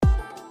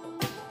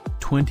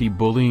20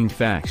 bullying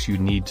facts you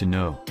need to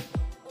know.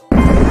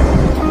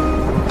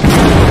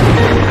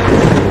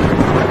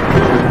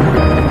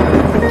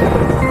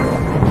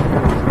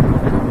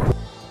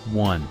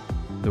 1.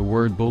 The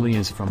word bully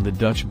is from the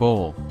Dutch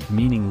bol,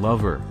 meaning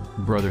lover,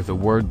 brother. The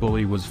word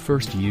bully was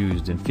first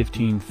used in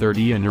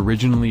 1530 and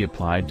originally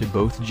applied to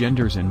both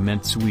genders and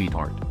meant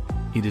sweetheart.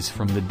 It is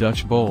from the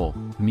Dutch bol,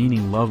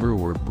 meaning lover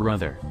or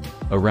brother.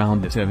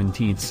 Around the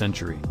 17th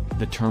century,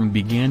 the term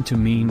began to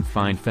mean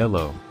fine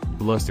fellow,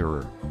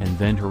 blusterer, and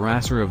then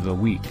harasser of the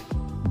weak.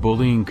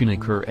 Bullying can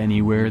occur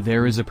anywhere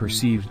there is a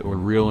perceived or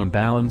real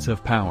imbalance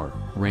of power,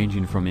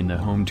 ranging from in the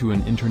home to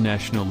an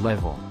international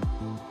level.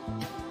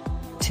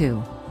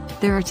 2.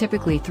 There are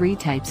typically 3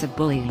 types of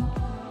bullying.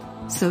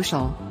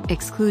 Social,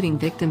 excluding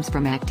victims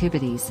from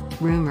activities,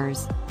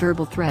 rumors,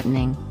 verbal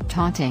threatening,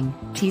 taunting,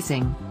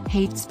 teasing,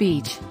 hate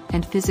speech,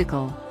 and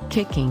physical,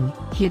 kicking,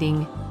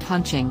 hitting,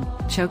 punching,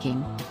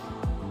 choking.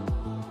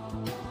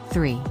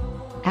 3.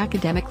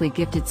 Academically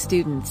gifted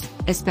students,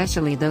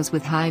 especially those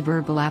with high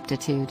verbal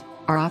aptitude,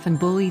 are often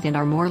bullied and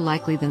are more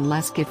likely than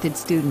less gifted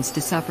students to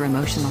suffer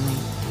emotionally.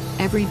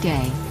 Every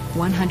day,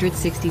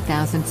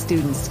 160,000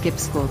 students skip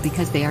school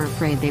because they are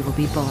afraid they will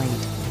be bullied.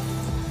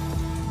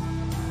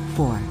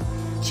 4.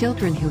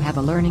 Children who have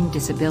a learning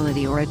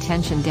disability or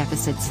attention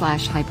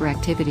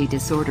deficit/hyperactivity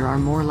disorder are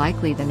more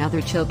likely than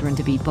other children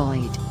to be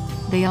bullied.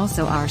 They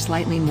also are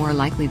slightly more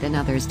likely than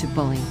others to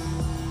bully.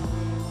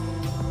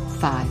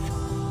 5.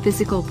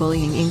 Physical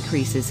bullying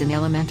increases in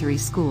elementary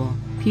school,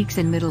 peaks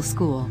in middle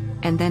school,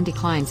 and then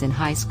declines in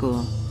high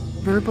school.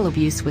 Verbal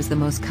abuse was the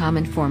most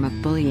common form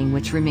of bullying,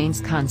 which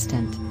remains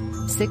constant.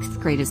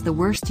 6th grade is the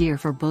worst year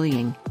for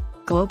bullying.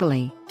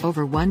 Globally,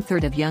 over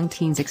 1/3 of young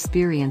teens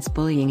experience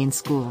bullying in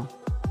school.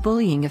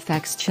 Bullying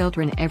affects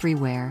children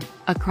everywhere,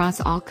 across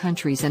all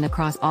countries and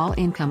across all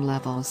income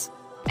levels.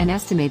 An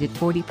estimated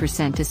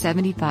 40% to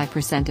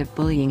 75% of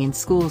bullying in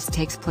schools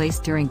takes place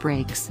during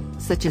breaks,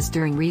 such as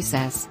during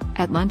recess,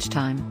 at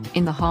lunchtime,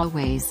 in the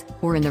hallways,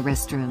 or in the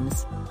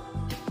restrooms.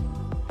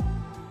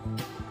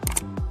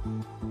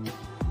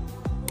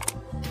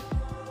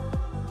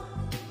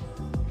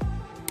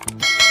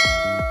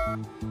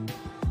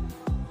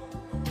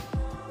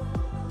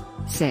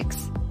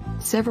 6.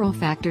 Several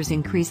factors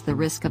increase the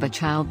risk of a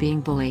child being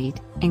bullied,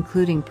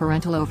 including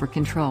parental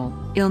overcontrol,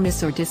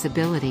 illness or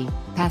disability,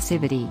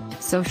 passivity,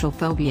 social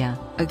phobia,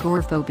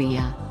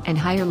 agoraphobia, and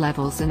higher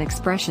levels and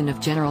expression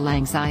of general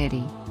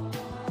anxiety.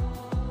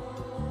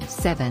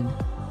 7.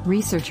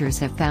 Researchers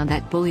have found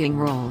that bullying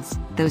roles,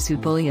 those who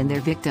bully and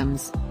their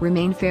victims,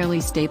 remain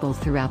fairly stable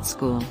throughout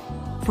school.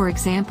 For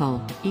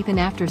example, even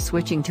after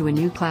switching to a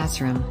new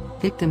classroom,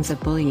 victims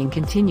of bullying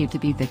continue to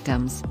be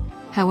victims.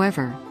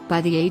 However, by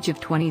the age of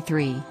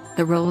 23,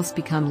 the roles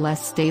become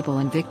less stable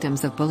and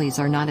victims of bullies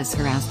are not as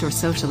harassed or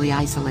socially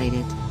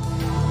isolated.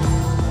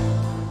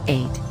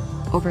 8.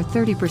 Over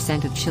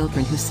 30% of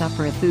children who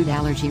suffer a food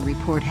allergy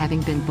report having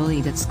been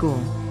bullied at school,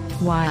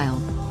 while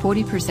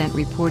 40%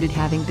 reported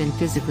having been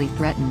physically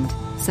threatened,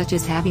 such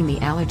as having the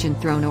allergen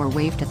thrown or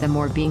waved at them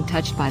or being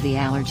touched by the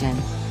allergen.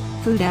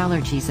 Food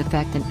allergies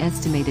affect an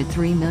estimated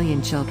 3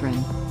 million children.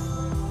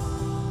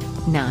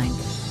 9.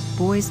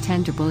 Boys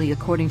tend to bully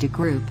according to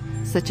group,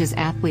 such as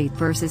athlete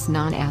versus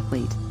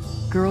non-athlete.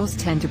 Girls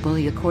tend to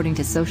bully according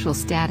to social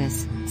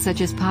status,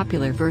 such as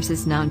popular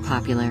versus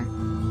non-popular.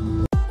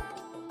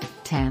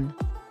 10.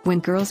 When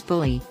girls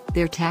bully,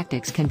 their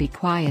tactics can be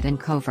quiet and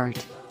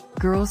covert.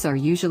 Girls are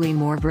usually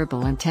more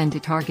verbal and tend to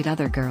target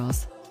other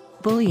girls.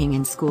 Bullying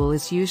in school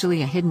is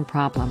usually a hidden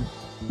problem.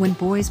 When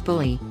boys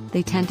bully,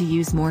 they tend to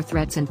use more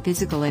threats and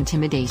physical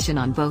intimidation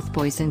on both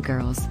boys and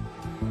girls.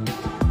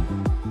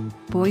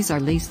 Boys are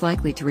least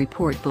likely to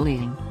report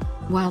bullying.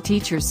 While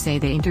teachers say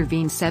they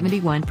intervene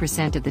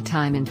 71% of the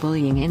time in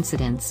bullying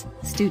incidents,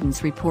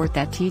 students report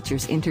that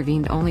teachers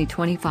intervened only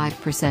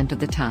 25% of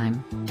the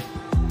time.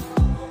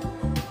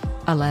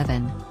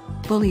 11.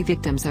 Bully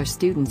victims are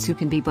students who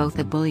can be both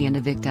a bully and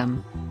a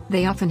victim.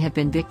 They often have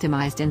been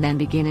victimized and then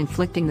begin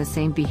inflicting the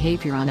same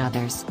behavior on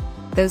others.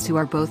 Those who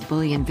are both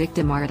bully and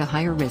victim are at a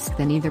higher risk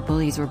than either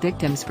bullies or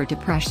victims for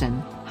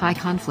depression, high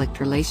conflict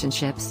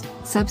relationships,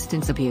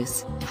 substance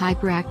abuse,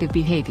 hyperactive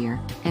behavior,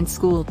 and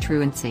school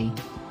truancy.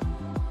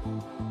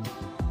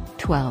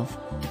 12.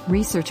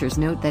 Researchers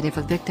note that if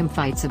a victim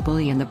fights a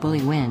bully and the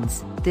bully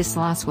wins, this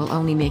loss will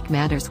only make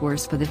matters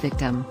worse for the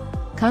victim.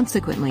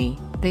 Consequently,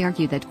 they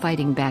argue that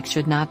fighting back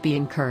should not be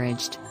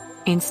encouraged.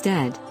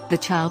 Instead, the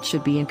child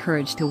should be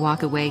encouraged to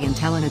walk away and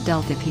tell an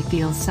adult if he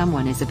feels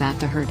someone is about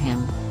to hurt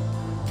him.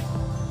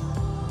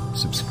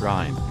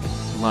 Subscribe,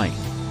 like,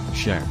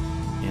 share,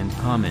 and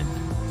comment.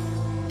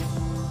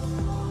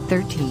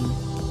 13.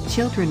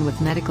 Children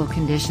with medical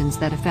conditions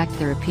that affect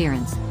their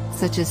appearance,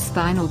 such as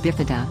spinal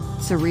bifida,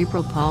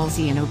 cerebral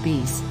palsy and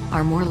obese,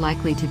 are more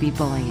likely to be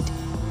bullied.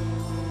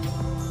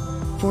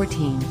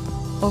 14.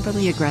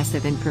 Overly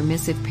aggressive and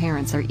permissive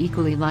parents are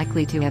equally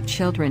likely to have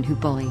children who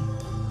bully.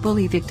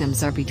 Bully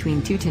victims are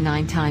between 2 to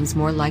 9 times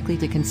more likely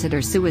to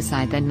consider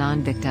suicide than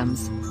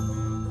non-victims.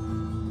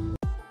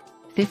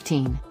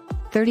 15.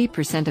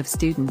 30% of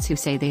students who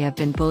say they have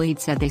been bullied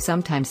said they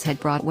sometimes had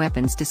brought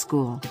weapons to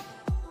school.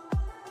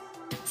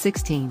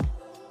 16.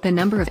 The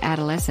number of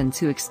adolescents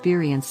who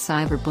experience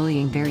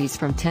cyberbullying varies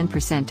from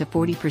 10% to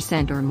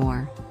 40% or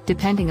more,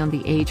 depending on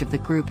the age of the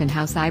group and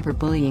how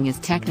cyberbullying is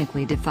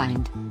technically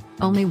defined.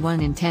 Only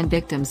 1 in 10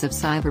 victims of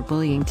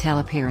cyberbullying tell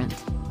a parent.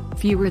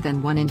 Fewer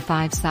than 1 in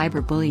 5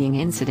 cyberbullying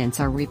incidents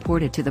are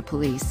reported to the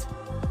police.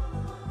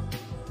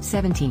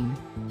 17.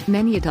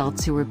 Many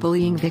adults who were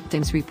bullying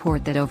victims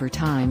report that over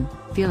time,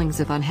 feelings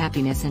of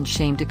unhappiness and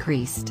shame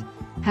decreased.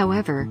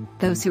 However,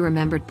 those who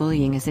remembered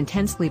bullying as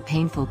intensely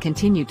painful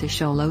continued to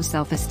show low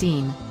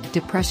self-esteem,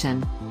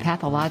 depression,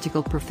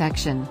 pathological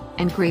perfection,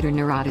 and greater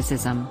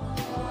neuroticism.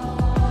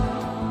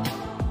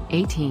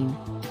 18.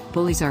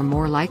 Bullies are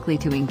more likely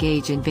to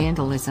engage in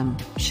vandalism,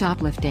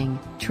 shoplifting,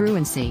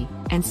 truancy,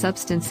 and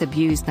substance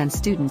abuse than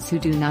students who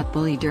do not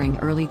bully during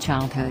early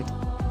childhood.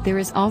 There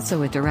is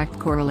also a direct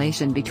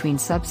correlation between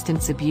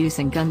substance abuse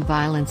and gun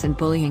violence and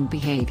bullying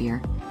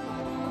behavior.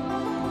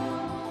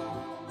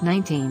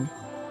 19.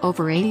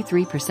 Over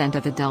 83%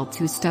 of adults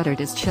who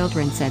stuttered as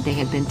children said they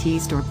had been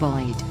teased or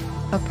bullied.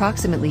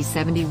 Approximately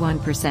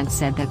 71%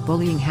 said that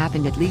bullying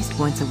happened at least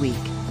once a week.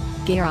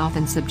 Gay are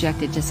often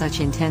subjected to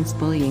such intense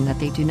bullying that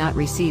they do not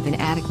receive an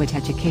adequate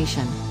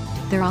education.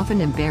 They're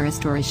often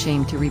embarrassed or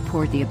ashamed to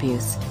report the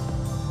abuse.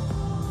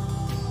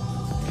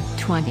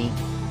 20.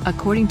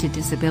 According to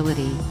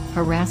disability,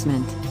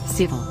 harassment,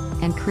 civil,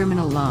 and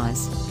criminal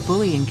laws,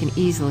 bullying can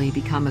easily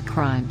become a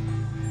crime.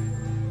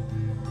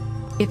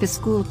 If a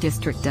school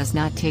district does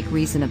not take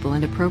reasonable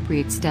and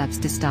appropriate steps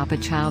to stop a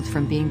child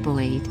from being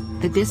bullied,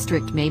 the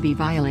district may be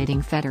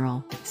violating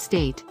federal,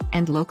 state,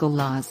 and local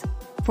laws.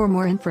 For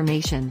more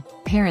information,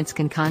 parents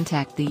can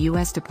contact the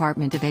U.S.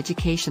 Department of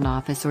Education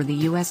Office or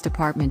the U.S.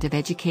 Department of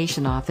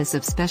Education Office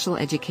of Special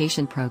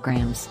Education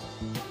Programs.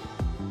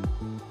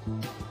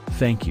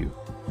 Thank you.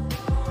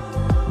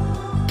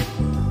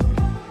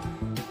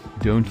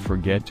 Don't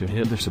forget to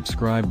hit the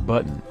subscribe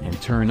button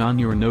and turn on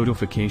your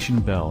notification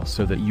bell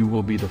so that you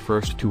will be the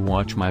first to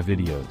watch my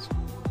videos.